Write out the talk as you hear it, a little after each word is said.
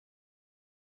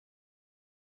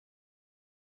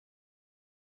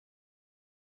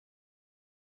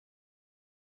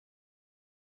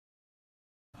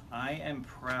I am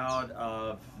proud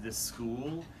of this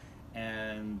school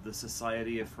and the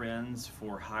Society of Friends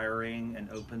for hiring an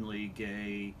openly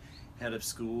gay head of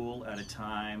school at a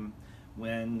time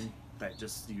when that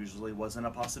just usually wasn't a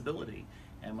possibility.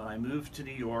 And when I moved to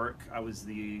New York, I was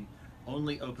the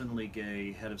only openly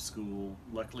gay head of school.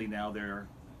 Luckily now there are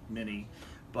many,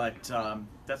 but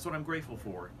that's what I'm grateful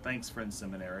for. Thanks, Friends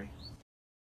Seminary.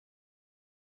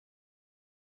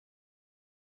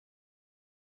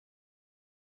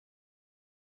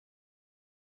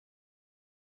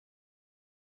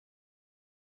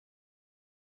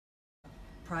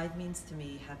 Pride means to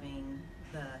me having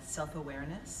the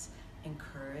self-awareness and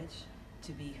courage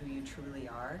to be who you truly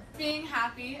are. Being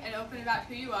happy and open about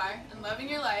who you are and loving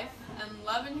your life and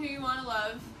loving who you want to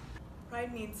love.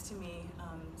 Pride means to me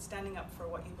standing up for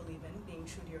what you believe in, being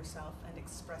true to yourself and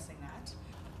expressing that.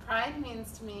 Pride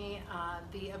means to me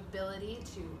the ability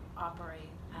to operate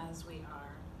as we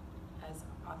are, as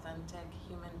authentic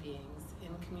human beings in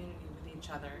community with each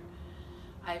other.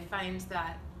 I find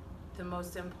that the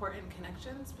most important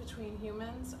connections between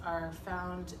humans are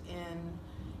found in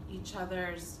each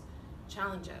other's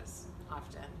challenges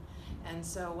often. And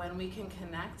so when we can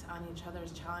connect on each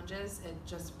other's challenges, it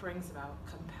just brings about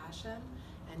compassion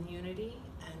and unity.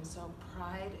 And so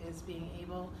pride is being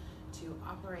able to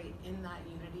operate in that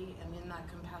unity and in that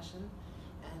compassion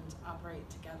and operate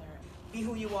together. Be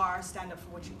who you are, stand up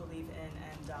for what you believe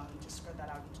in, and just spread that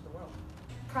out into the world.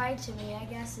 Pride to me, I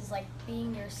guess, is like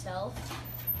being yourself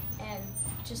and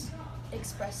just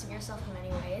expressing yourself in many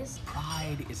ways.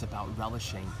 Pride is about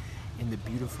relishing in the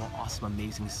beautiful, awesome,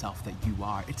 amazing self that you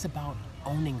are. It's about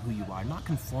owning who you are, not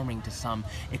conforming to some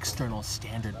external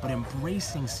standard, but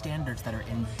embracing standards that are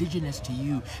indigenous to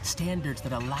you, standards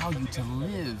that allow you to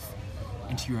live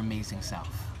into your amazing self.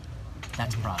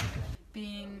 That's pride.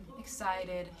 Being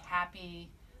excited, happy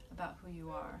about who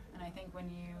you are. And I think when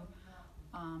you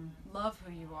love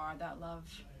who you are, that love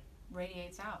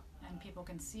radiates out and people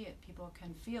can see it, people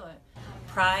can feel it.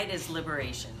 Pride is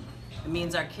liberation. It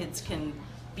means our kids can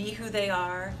be who they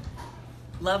are,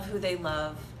 love who they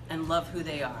love, and love who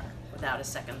they are without a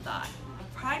second thought.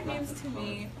 Pride means to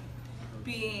me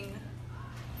being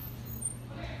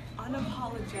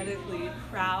unapologetically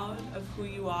proud of who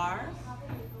you are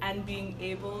and being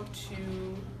able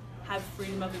to have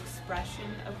freedom of expression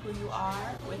of who you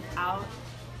are without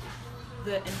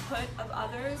the input of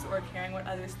others or caring what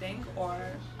others think or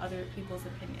other people's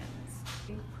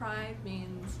opinions. Pride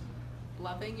means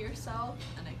loving yourself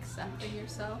and accepting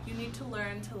yourself. You need to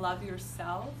learn to love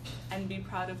yourself and be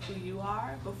proud of who you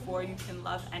are before you can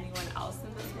love anyone else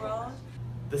in this world.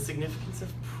 The significance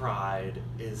of pride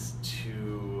is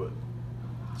to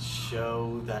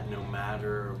show that no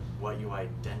matter what you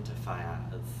identify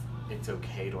as, it's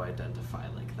okay to identify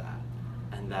like that.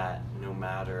 And that no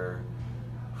matter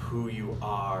who you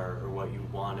are or what you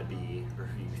want to be or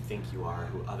who you think you are,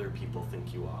 who other people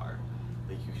think you are,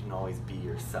 that you can always be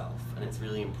yourself. And it's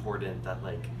really important that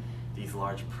these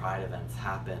large pride events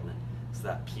happen so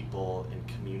that people in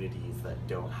communities that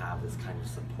don't have this kind of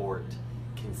support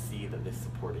can see that this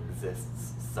support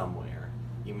exists somewhere,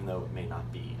 even though it may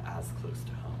not be as close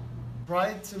to home.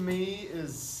 Pride to me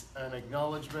is an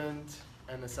acknowledgement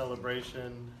and a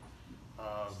celebration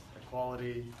of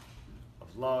equality,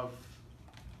 of love,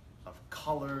 of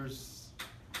colors,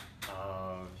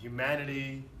 of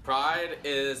humanity. Pride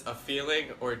is a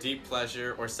feeling or deep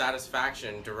pleasure or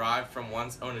satisfaction derived from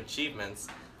one's own achievements,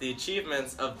 the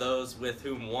achievements of those with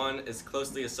whom one is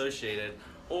closely associated,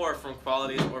 or from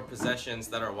qualities or possessions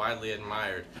that are widely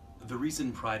admired. The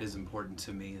reason pride is important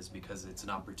to me is because it's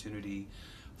an opportunity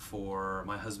for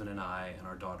my husband and I and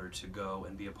our daughter to go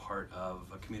and be a part of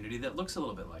a community that looks a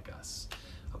little bit like us.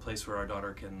 A place where our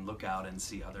daughter can look out and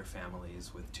see other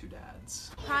families with two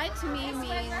dads. Pride to me means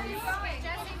being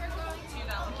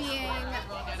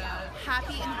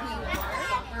happy in who you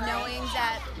are, knowing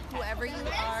that whoever you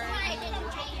are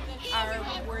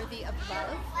worthy of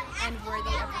love and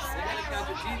worthy of respect,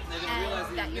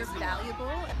 and that you're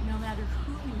valuable. No matter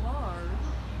who you are,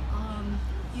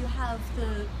 you have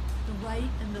the right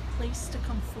and the place to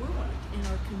come forward in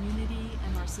our community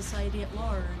and our society at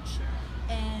large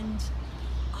and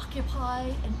occupy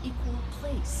an equal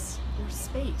place or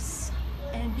space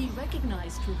and be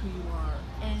recognized for who you are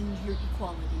and your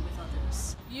equality with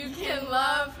others. You can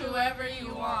love whoever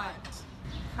you want.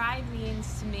 Pride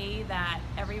means to me that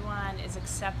everyone is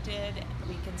accepted,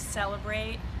 we can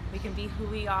celebrate, we can be who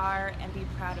we are and be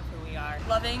proud of who we are.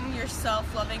 Loving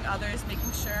yourself, loving others,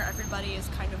 making sure everybody is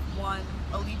kind of one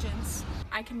allegiance.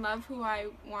 I can love who I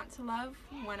want to love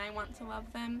when I want to love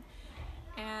them,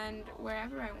 and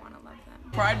wherever I want to love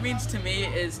them. Pride means to me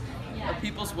is a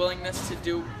people's willingness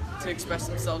to express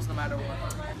themselves no matter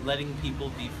what. Letting people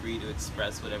be free to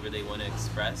express whatever they want to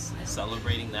express,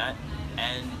 celebrating that,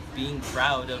 and being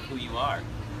proud of who you are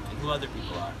and who other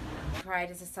people are.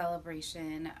 Pride is a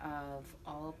celebration of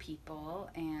all people,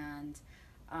 and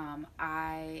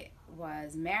I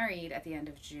was married at the end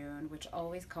of June, which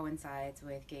always coincides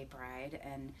with Gay Pride,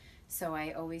 and so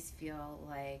I always feel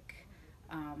like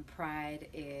Pride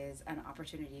is an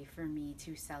opportunity for me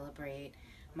to celebrate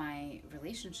my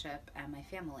relationship and my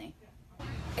family.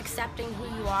 Accepting who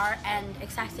you are and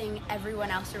accepting everyone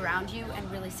else around you and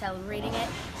really celebrating it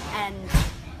and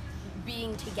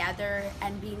being together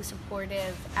and being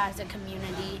supportive as a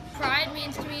community. Pride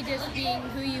means to me just being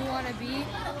who you want to be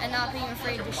and not being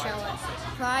afraid to show it.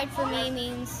 Pride for me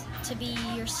means to be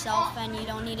yourself and you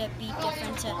don't need to be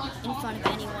different in front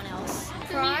of anyone else.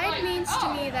 Pride means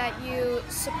to me that you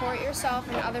support yourself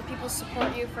and other people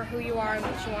support you for who you are and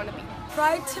what you want to be.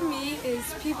 Pride to me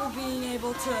is people being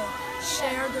able to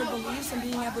share their beliefs and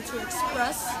being able to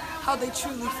express how they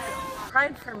truly feel.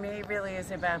 Pride for me really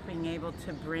is about being able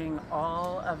to bring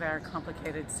all of our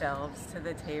complicated selves to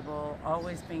the table,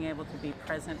 always being able to be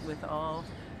present with all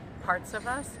parts of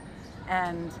us,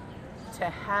 and to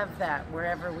have that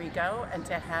wherever we go and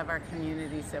to have our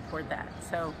community support that.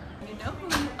 So you know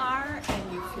who you are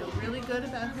and you feel really good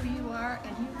about who you are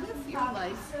and you live your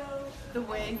life the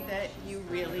way that you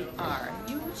really are.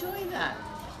 You enjoy that.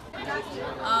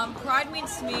 Pride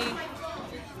means to me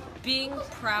being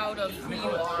proud of who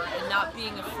you are and not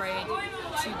being afraid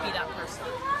to be that person.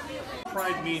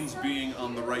 Pride means being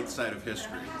on the right side of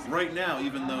history. Right now,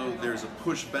 even though there's a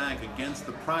pushback against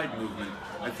the Pride movement,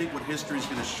 I think what history is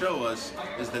going to show us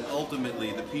is that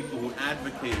ultimately the people who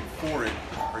advocated for it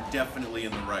are definitely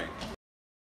in the right.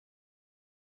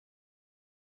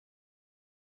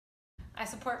 I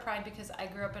support Pride because I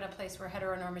grew up in a place where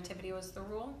heteronormativity was the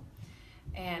rule,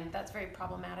 and that's very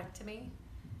problematic to me.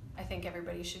 I think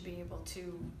everybody should be able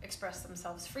to express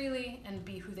themselves freely and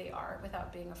be who they are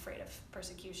without being afraid of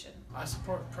persecution. I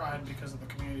support Pride because of the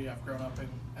community I've grown up in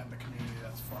and the community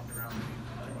that's formed around me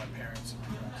through my parents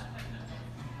and friends.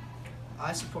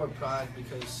 I support Pride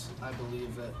because I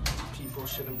believe that people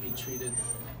shouldn't be treated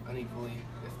unequally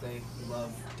if they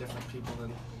love different people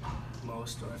than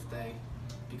most, or if they,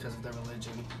 because of their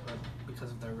religion, or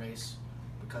because of their race,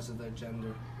 because of their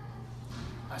gender.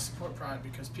 I support Pride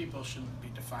because people shouldn't be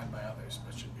defined by others,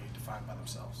 but should be defined by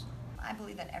themselves. I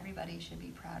believe that everybody should be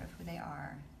proud of who they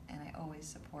are, and I always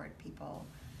support people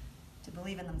to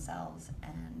believe in themselves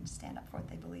and stand up for what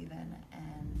they believe in,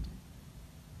 and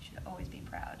should always be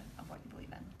proud of what you believe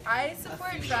in. I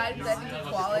support Pride because I think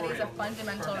equality is a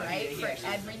fundamental right for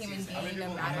every human being,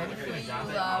 no matter who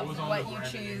you love, what you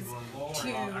choose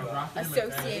to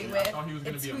associate with.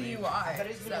 It's who you are.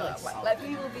 So let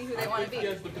people be who they want to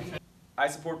be. I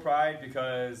support Pride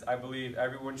because I believe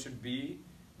everyone should be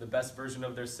the best version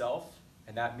of their self,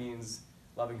 and that means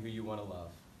loving who you want to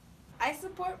love. I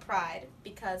support Pride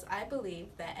because I believe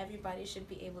that everybody should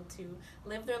be able to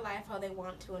live their life how they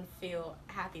want to and feel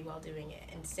happy while doing it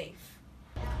and safe.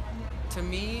 To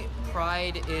me,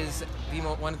 Pride is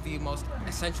one of the most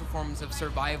essential forms of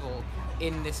survival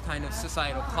in this kind of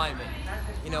societal climate.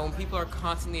 You know, when people are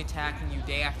constantly attacking you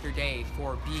day after day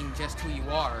for being just who you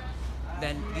are,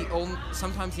 then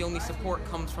sometimes the only support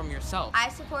comes from yourself. I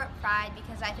support Pride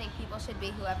because I think people should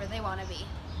be whoever they want to be.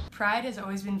 Pride has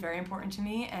always been very important to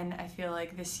me, and I feel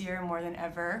like this year more than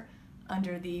ever,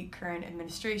 under the current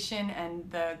administration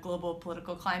and the global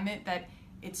political climate, that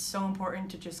it's so important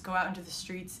to just go out into the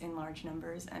streets in large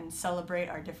numbers and celebrate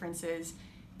our differences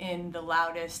in the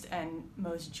loudest and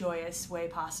most joyous way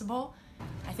possible.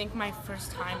 I think my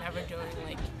first time ever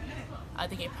doing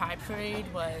the Gay Pride Parade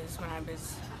was when I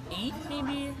was 8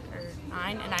 maybe, or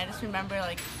 9, and I just remember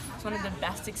it's one of the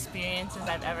best experiences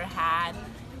I've ever had.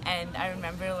 And I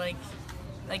remember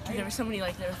there were so many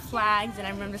there were flags, and I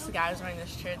remember this guy was wearing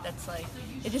this shirt that's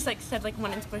it just said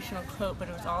one inspirational quote, but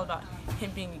it was all about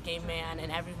him being a gay man,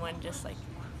 and everyone just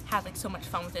had so much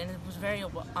fun with it, and it was very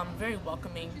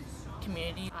welcoming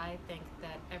community. I think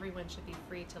that everyone should be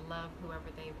free to love whoever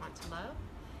they want to love,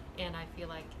 and I feel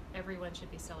like everyone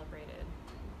should be celebrated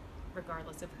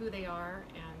regardless of who they are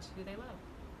and who they love.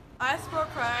 I support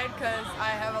Pride because I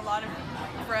have a lot of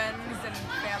friends and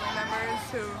family members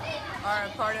who are a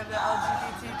part of the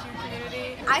LGBTQ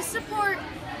community. I support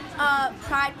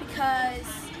Pride because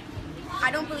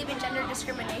I don't believe in gender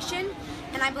discrimination,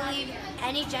 and I believe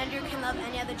any gender can love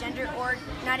any other gender or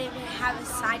not even have a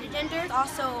side of gender.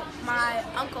 Also, my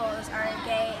uncles are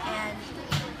gay, and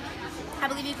I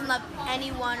believe you can love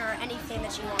anyone or anything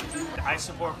that you want. I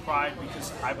support Pride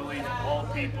because I believe all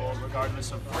people,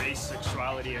 regardless of race,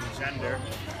 sexuality, and gender,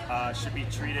 should be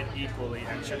treated equally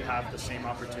and should have the same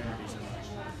opportunities in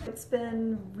life. It's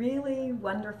been really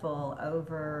wonderful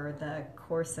over the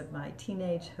course of my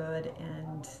teenagehood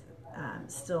and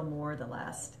still more the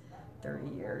last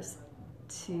 30 years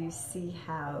to see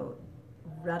how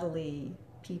readily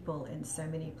people in so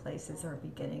many places are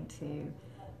beginning to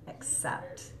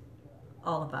accept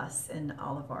all of us in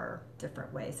all of our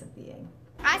different ways of being.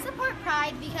 I support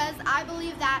Pride because I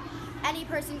believe that any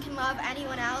person can love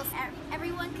anyone else.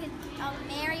 Everyone could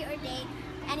marry or date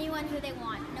anyone who they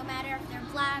want, no matter if they're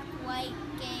black, white,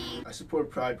 gay. I support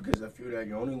Pride because I feel that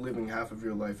you're only living half of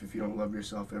your life if you don't love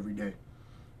yourself every day.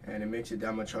 And it makes it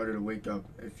that much harder to wake up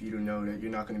if you don't know that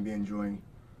you're not going to be enjoying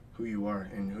who you are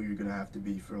and who you're going to have to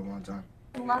be for a long time.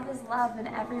 Love is love, and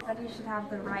everybody should have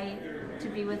the right to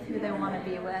be with who they want to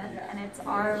be with, and it's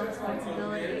our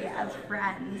responsibility as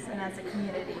friends and as a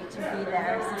community to be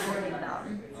there supporting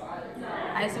them.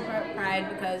 I support Pride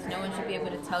because no one should be able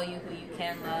to tell you who you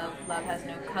can love. Love has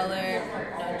no color,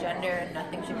 no gender, and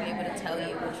nothing should be able to tell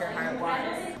you what your heart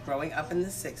wants. Growing up in the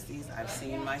 60s, I've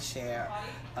seen my share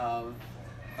of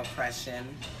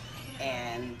oppression,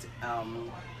 and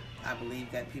I believe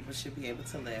that people should be able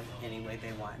to live any way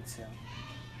they want to.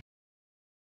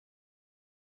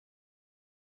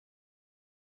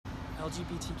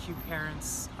 LGBTQ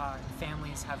parents and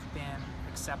families have been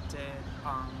accepted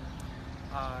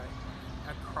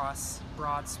across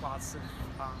broad swaths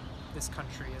of this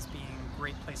country as being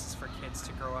great places for kids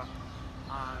to grow up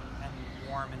and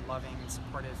warm and loving and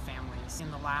supportive families. In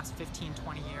the last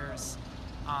 15-20 years,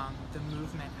 the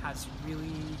movement has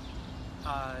really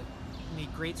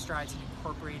made great strides in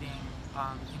incorporating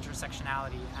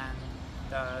intersectionality and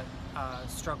the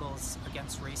struggles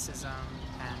against racism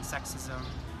and sexism.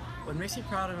 What makes me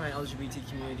proud of my LGBT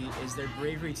community is their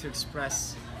bravery to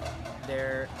express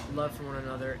their love for one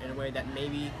another in a way that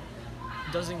maybe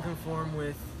doesn't conform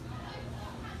with,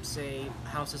 say,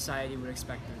 how society would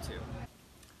expect them to.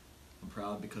 I'm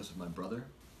proud because of my brother,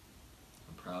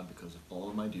 I'm proud because of all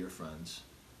of my dear friends,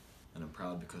 and I'm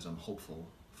proud because I'm hopeful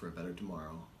for a better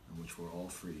tomorrow in which we're all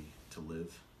free to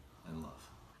live and love.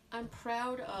 I'm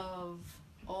proud of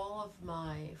all of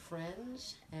my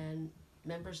friends and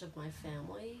members of my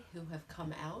family who have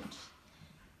come out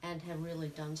and have really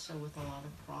done so with a lot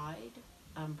of pride.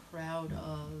 I'm proud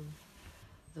of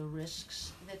the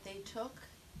risks that they took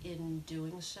in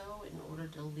doing so in order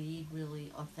to lead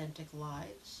really authentic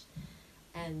lives,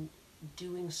 and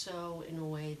doing so in a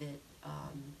way that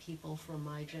people from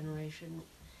my generation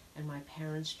and my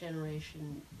parents'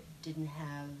 generation didn't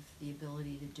have the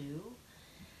ability to do.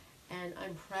 And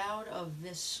I'm proud of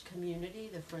this community,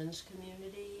 the Friends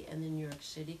community and the New York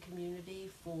City community,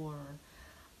 for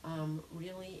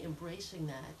really embracing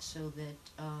that so that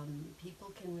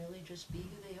people can really just be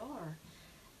who they are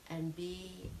and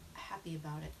be happy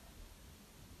about it.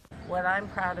 What I'm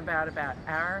proud about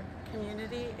our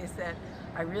community is that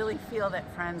I really feel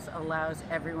that Friends allows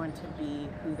everyone to be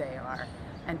who they are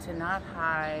and to not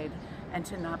hide and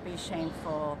to not be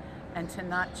shameful and to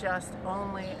not just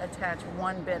only attach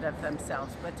one bit of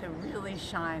themselves, but to really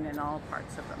shine in all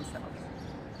parts of themselves.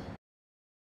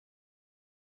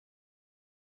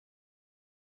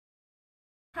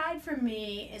 Pride for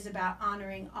me is about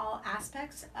honoring all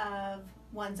aspects of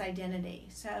one's identity.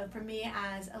 So for me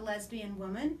as a lesbian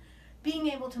woman, being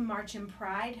able to march in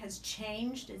Pride has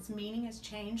changed, its meaning has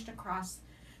changed across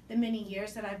the many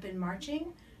years that I've been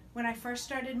marching. When I first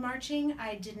started marching,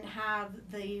 I didn't have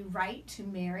the right to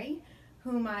marry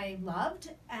whom I loved.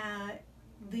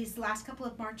 These last couple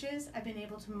of marches, I've been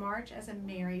able to march as a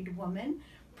married woman.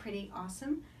 Pretty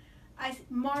awesome. I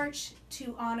march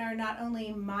to honor not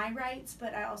only my rights,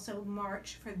 but I also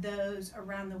march for those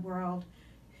around the world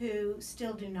who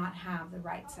still do not have the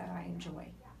rights that I enjoy.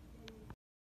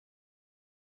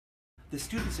 The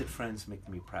students at Friends make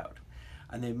me proud.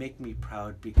 And they make me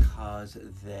proud because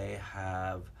they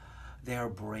are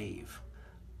brave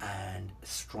and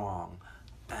strong,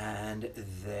 and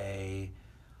they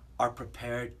are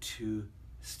prepared to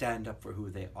stand up for who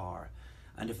they are.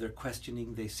 And if they're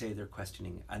questioning, they say they're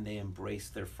questioning, and they embrace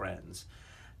their friends.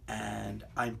 And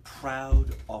I'm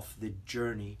proud of the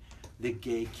journey the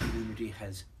gay community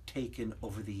has taken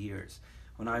over the years.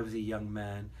 When I was a young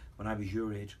man, when I was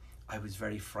your age, I was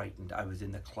very frightened. I was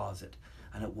in the closet.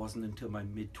 And it wasn't until my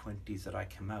mid-20s that I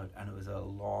came out, and it was a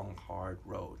long, hard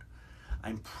road.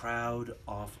 I'm proud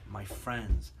of my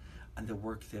friends and the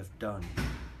work they've done,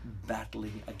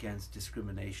 battling against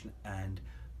discrimination and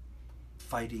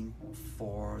fighting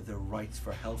for the rights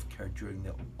for healthcare during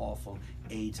the awful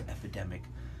AIDS epidemic,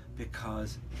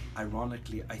 because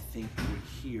ironically I think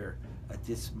we're here at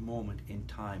this moment in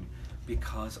time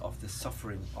because of the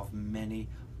suffering of many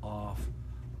of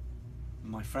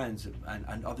my friends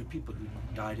and other people who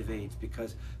died of AIDS,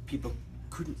 because people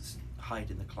couldn't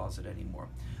hide in the closet anymore,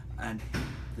 and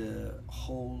the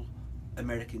whole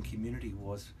American community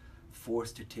was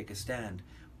forced to take a stand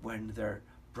when their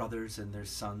brothers and their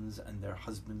sons and their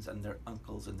husbands and their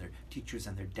uncles and their teachers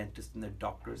and their dentists and their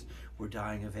doctors were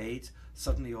dying of AIDS.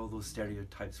 Suddenly all those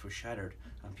stereotypes were shattered,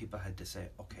 and people had to say,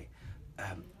 okay,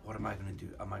 what am I going to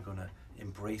do? Am I going to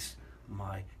embrace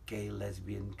my gay,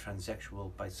 lesbian,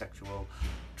 transsexual, bisexual,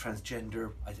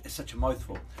 transgender, it's such a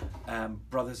mouthful,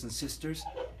 brothers and sisters,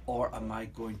 or am I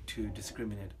going to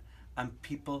discriminate? And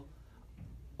people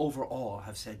overall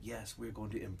have said, yes, we're going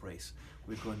to embrace,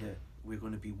 we're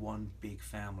going to be one big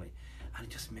family, and it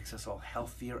just makes us all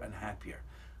healthier and happier.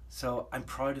 So I'm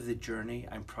proud of the journey,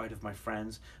 I'm proud of my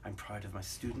friends, I'm proud of my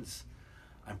students,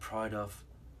 I'm proud of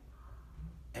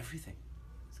everything.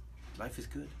 Life is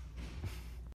good.